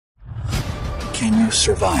can you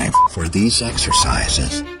survive for these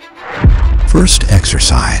exercises? First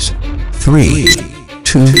exercise. 3,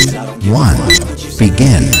 2, 1,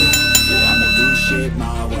 begin. I'ma do shit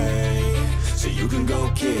my way, so you can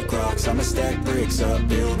go kick rocks. I'ma stack bricks up,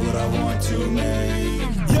 build what I want to make.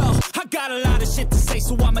 Yo, I got a lot of shit to say,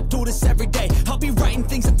 so I'ma do this every day. I'll be writing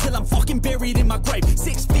things until I'm fucking buried in my grave.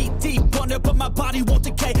 6 feet deep under, but my body won't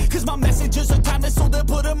decay, cause my messages are timeless, so they'll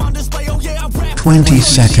put them on display. Oh yeah, I rap 20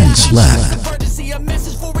 seconds left. See a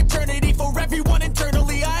message for eternity, for everyone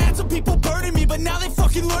internally. I had some people burning me, but now they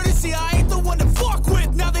fucking learn to see I ain't the one to fuck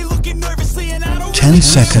with. Now they looking nervously, and I don't 10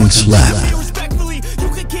 seconds left. Respectfully, you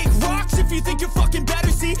can kick rocks if you think you're fucking better.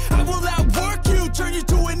 See, I will outwork you, turn you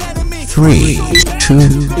to an enemy. 3, 2,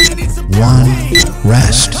 1,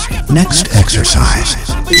 rest. Next exercise.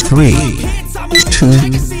 3, 2,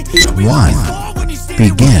 1,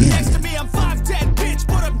 begin.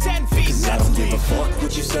 I don't give a fuck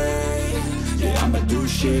what you say. Yeah, I'ma do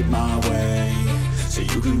shit my way, so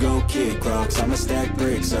you can go kick rocks. I'ma stack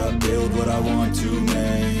bricks up, build what I want to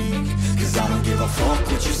make. Cause I don't give a fuck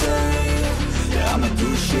what you say. Yeah, I'ma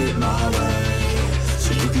do shit my way,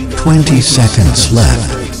 so you can go 20 seconds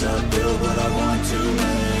left. bricks up, build what I want to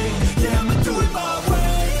make. Yeah, I'ma do it my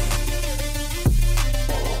way.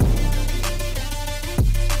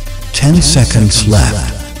 10 seconds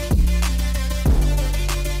left.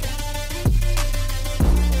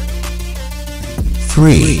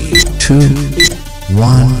 3, 2,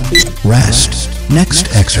 1, rest. Next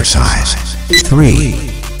exercise. 3,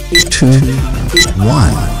 2,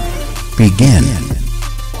 1, begin.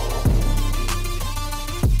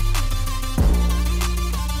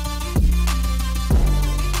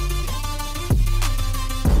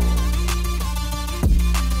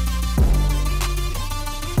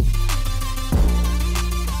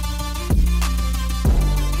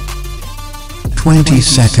 Twenty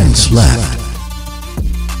seconds left.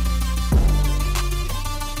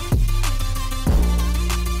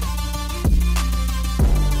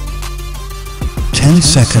 10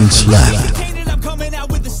 seconds left. I'm coming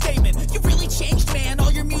out with a statement. You really changed, man.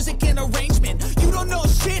 All your music and arrangement. You don't know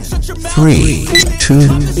shit. Shut your mouth. 3, 2,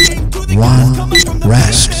 1,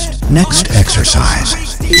 rest. Next exercise.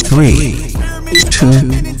 3, 2,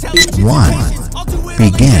 1,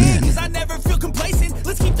 begin. I never feel complacent.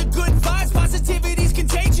 Let's keep the good vibes. Positivity's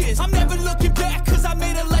contagious. I'm never looking back, cause I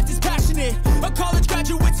made a life that's passionate. A college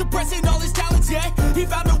graduate suppressing all his talents, yeah. He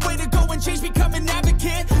found a way to go and change, become an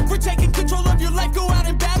advocate for taking control of your life. Go out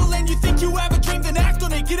and battle, and you think you have a dream, then act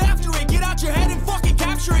on it. Get after it, get out your head and fucking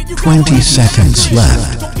capture it. You 20 seconds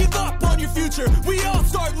left. Don't give up on your future. We all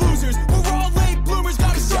start losers. We're all late bloomers.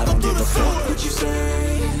 Gotta I struggle don't through give the a fuck sewer. what you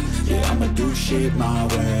say. Yeah, I'ma do shit my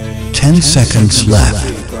way. 10 seconds left.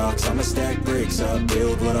 Kick rocks, I'ma stack bricks up,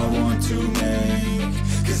 build what I want to make.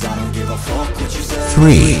 Cause I don't give a fuck what you say.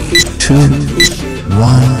 3, 2,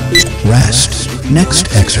 1, rest. Next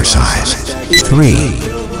exercise. 3,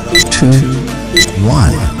 2,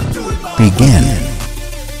 1, begin.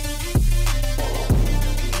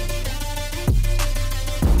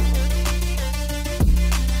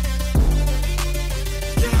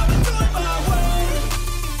 Yeah, I'ma do it my way.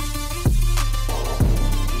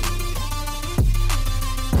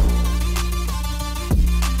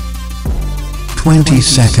 20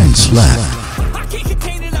 seconds left. I can't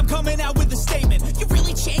contain it, I'm coming out with a statement. You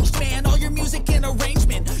really changed, man, all your music and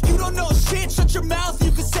arrangement. You don't know shit, shut your mouth,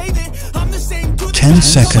 you can save it. I'm the same good 10 guy,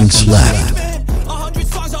 seconds no left. 100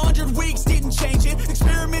 songs, 100 weeks, didn't change it.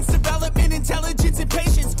 Experiments, development, intelligence, and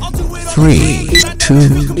patience. I'll do it all 3, again,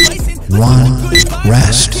 2, 1,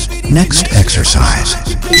 rest. Next exercise.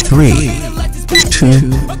 3, 2,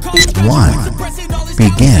 1,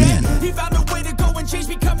 begin. He found a way to go and change,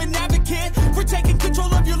 become an advocate for taking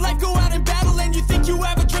control of your life. Go out and battle, and you think you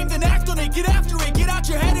have a dream, then act on it. Get after it, get out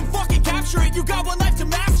your head and fucking capture it. You got one life to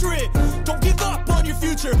master it. Don't give up on your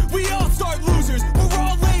future. We all start losers. We're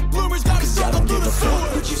all late bloomers. Gotta I struggle don't through give the a fuck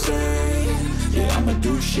sewer. what you say. Yeah, I'ma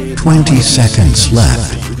do shit 20 my way. seconds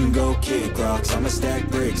left. So you can go kick rocks, I'ma stack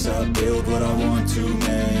bricks up, build what I want to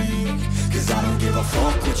make. Cause I don't give a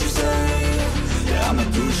fuck what you say. Yeah, I'ma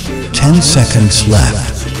do shit 10 my way. seconds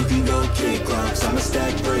left. So you can go kick rocks, I'ma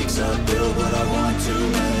stack bricks up, build what I want to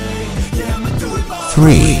make. Yeah, I'ma do it my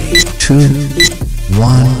 3, 2,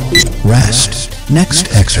 1, rest.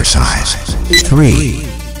 Next exercise. 3,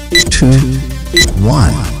 2,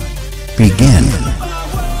 1, begin.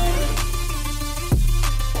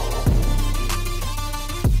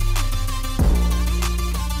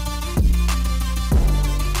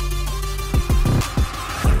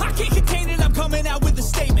 I can't contain it, I'm coming out with a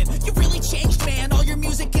statement. You really changed, man, all your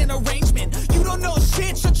music and arrangement. You don't know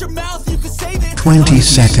shit, shut your mouth, you can save it. 20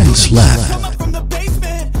 seconds left. Come up from the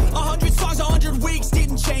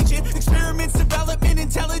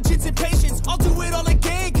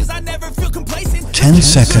 10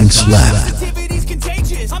 seconds left. Positivity's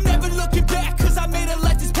contagious. I'm never looking back, cause I made a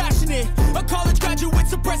life that's passionate. A college graduate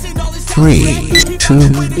suppressing all his 3, 2,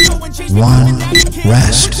 1,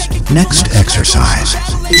 rest. Next exercise.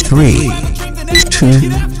 3, 2,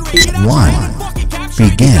 1,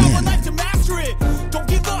 begin. Don't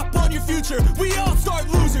give up on your future. We all start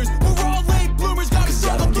losers. We're all late bloomers. Gotta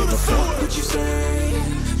struggle through the sewer. What you say?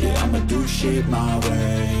 Yeah, I'ma do shit my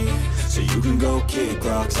way. So you can go kick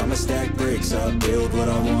rocks, I'ma stack bricks up, build what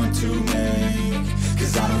I want to make.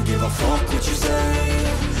 Cause I don't give a fuck what you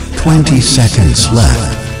say. 20 seconds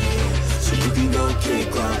left. So you can go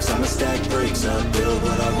kick rocks, I'ma stack bricks up, build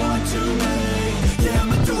what I want to make. Yeah,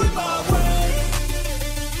 I'ma do it my way.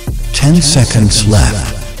 10 seconds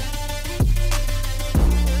left.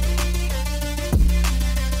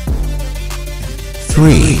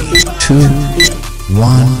 3, 2,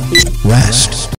 1, rest.